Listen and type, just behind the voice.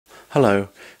Hello,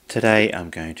 today I'm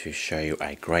going to show you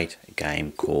a great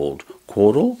game called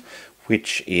Quordle,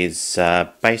 which is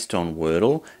based on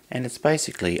Wordle, and it's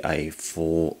basically a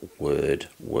 4-word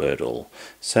Wordle.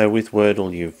 So with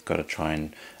Wordle you've got to try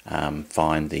and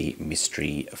find the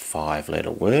mystery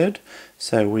 5-letter word.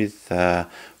 So with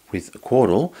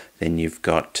Quordle then you've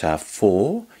got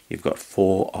four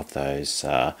of those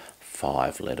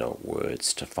 5-letter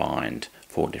words to find,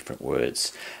 4 different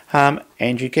words,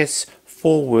 and you guess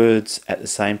 4 words at the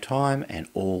same time, and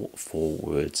all 4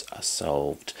 words are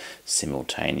solved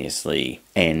simultaneously,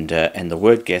 and the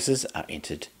word guesses are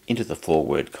entered into the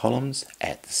 4-word columns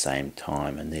at the same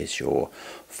time, and there's your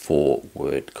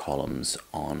 4-word columns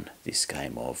on this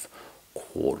game of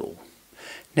Quordle.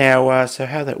 Now, so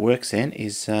how that works then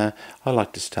is I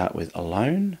like to start with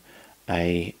alone,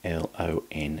 A-L-O-N-E,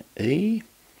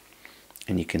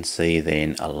 and you can see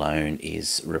then alone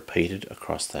is repeated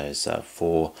across those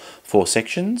four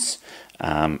sections,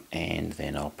 and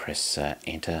then I'll press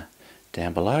enter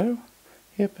down below.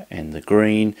 Yep, and the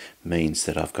green means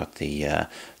that I've got the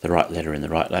right letter in the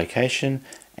right location,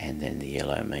 and then the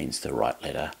yellow means the right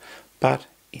letter but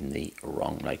in the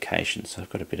wrong location. So I've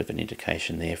got a bit of an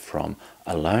indication there from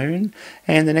alone.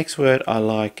 And the next word I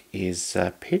like is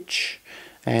pitch,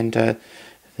 and there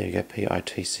you go,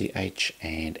 P-I-T-C-H,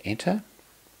 and enter.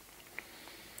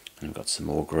 And I've got some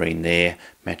more green there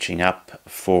matching up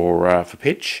for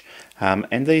pitch,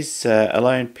 and these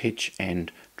alone, pitch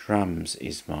and drums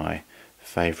is my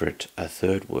favourite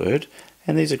third word,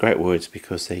 and these are great words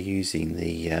because they're using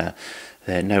the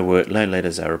no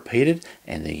letters are repeated,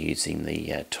 and they're using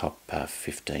the top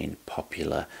 15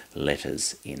 popular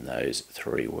letters in those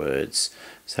 3 words.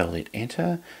 So I'll hit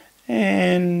enter,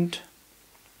 and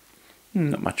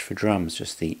not much for drums,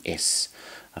 just the S.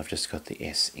 I've just got the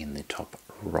S in the top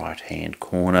right hand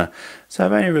corner. So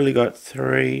I've only really got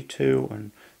 3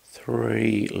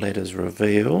 letters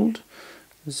revealed,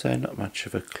 so not much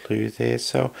of a clue there.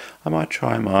 So I might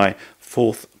try my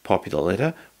 4th popular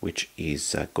letter, which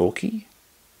is Gorky.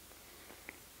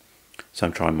 So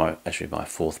I'm trying my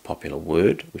 4th popular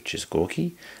word, which is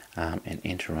Gorky, and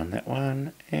enter on that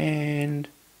one, and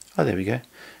oh, there we go,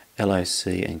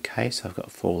 L-O-C and K. So I've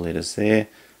got 4 letters there.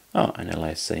 Oh, and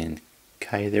L-O-C and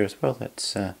K there as well.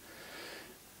 That's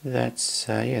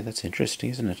interesting,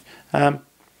 isn't it?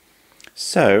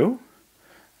 So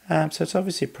it's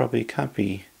obviously probably can't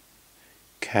be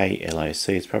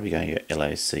K-L-O-C. It's probably going to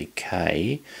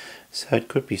L-O-C-K. So it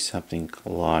could be something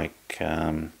like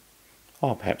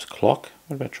perhaps clock.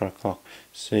 What about try clock?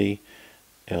 C-L-O-C-K,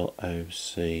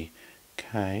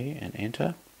 and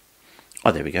enter.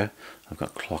 Oh, there we go. I've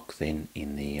got clock then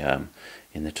in the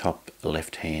top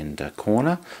left-hand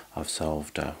corner. I've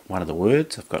solved one of the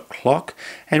words. I've got clock,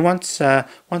 and once a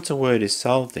word is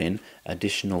solved, then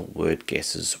additional word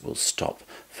guesses will stop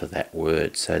for that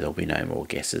word. So there'll be no more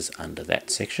guesses under that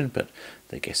section, but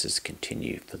the guesses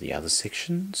continue for the other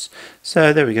sections.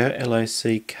 So there we go.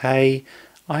 L-O-C-K.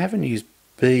 I haven't used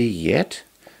B yet,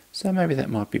 so maybe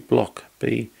that might be block.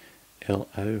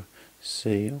 B-L-O-C.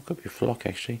 It could be flock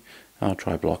actually. I'll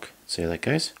try block, see how that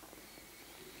goes.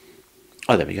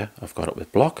 Oh, there we go, I've got it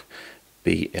with block,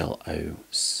 B-L-O-C-K,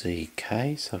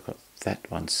 so I've got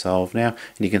that one solved now.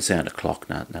 And you can see under clock,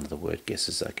 none of the word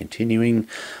guesses are continuing.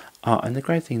 And the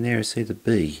great thing there is, see the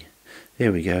B.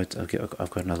 There we go,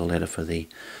 I've got another letter for the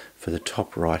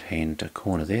top right hand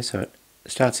corner there. So it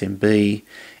starts in B,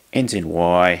 ends in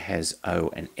Y, has O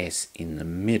and S in the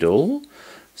middle.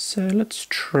 So let's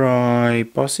try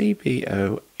Bossy,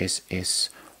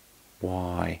 B-O-S-S-Y,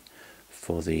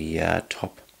 for the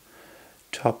top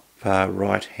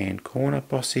right hand corner.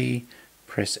 Bossy,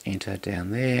 press enter down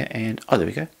there, and oh, there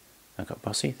we go, I've got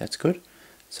Bossy. That's good.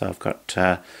 So I've got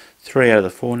 3 out of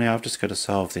the 4 now. I've just got to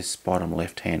solve this bottom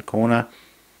left hand corner,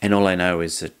 and all I know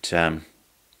is that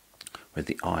with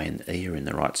the I and the E are in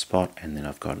the right spot, and then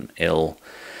I've got an L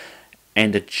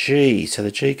and a G. So the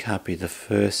G can't be the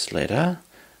first letter,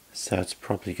 so it's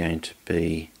probably going to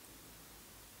be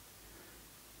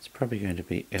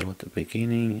L at the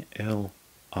beginning.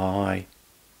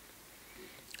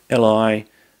 L-I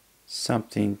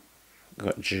something,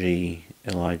 got G,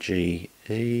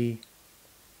 L-I-G-E.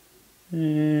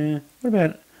 What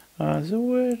about, there's a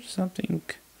word, something,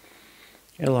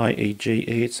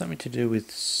 L-I-E-G-E, it's something to do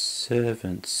with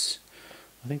servants.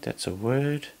 I think that's a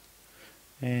word.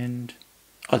 And,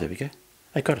 oh, there we go,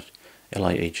 I got it.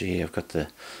 L-I-E-G-E, I've got the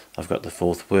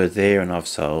 4th word there, and I've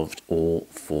solved all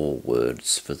 4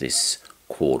 words for this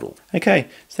Quordle. Okay,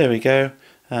 so there we go.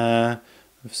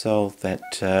 We've solved that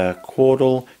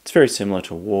Quordle. It's very similar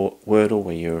to Wordle,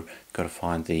 where you're got to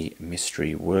find the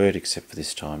mystery word, except for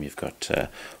this time you've got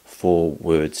 4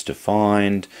 words to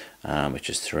find, which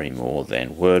is 3 more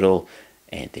than Wordle,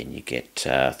 and then you get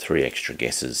 3 extra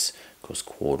guesses. Of course,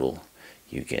 Quordle,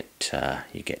 you get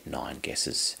 9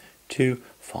 guesses to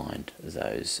find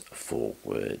those 4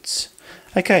 words.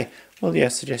 Okay, well, yeah, I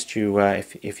suggest you,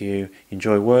 if you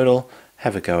enjoy Wordle,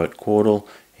 have a go at Quordle.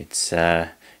 It's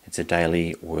a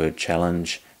daily word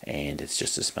challenge, and it's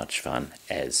just as much fun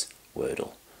as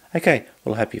Wordle. Okay,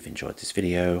 well, I hope you've enjoyed this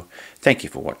video. Thank you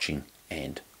for watching,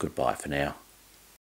 and goodbye for now.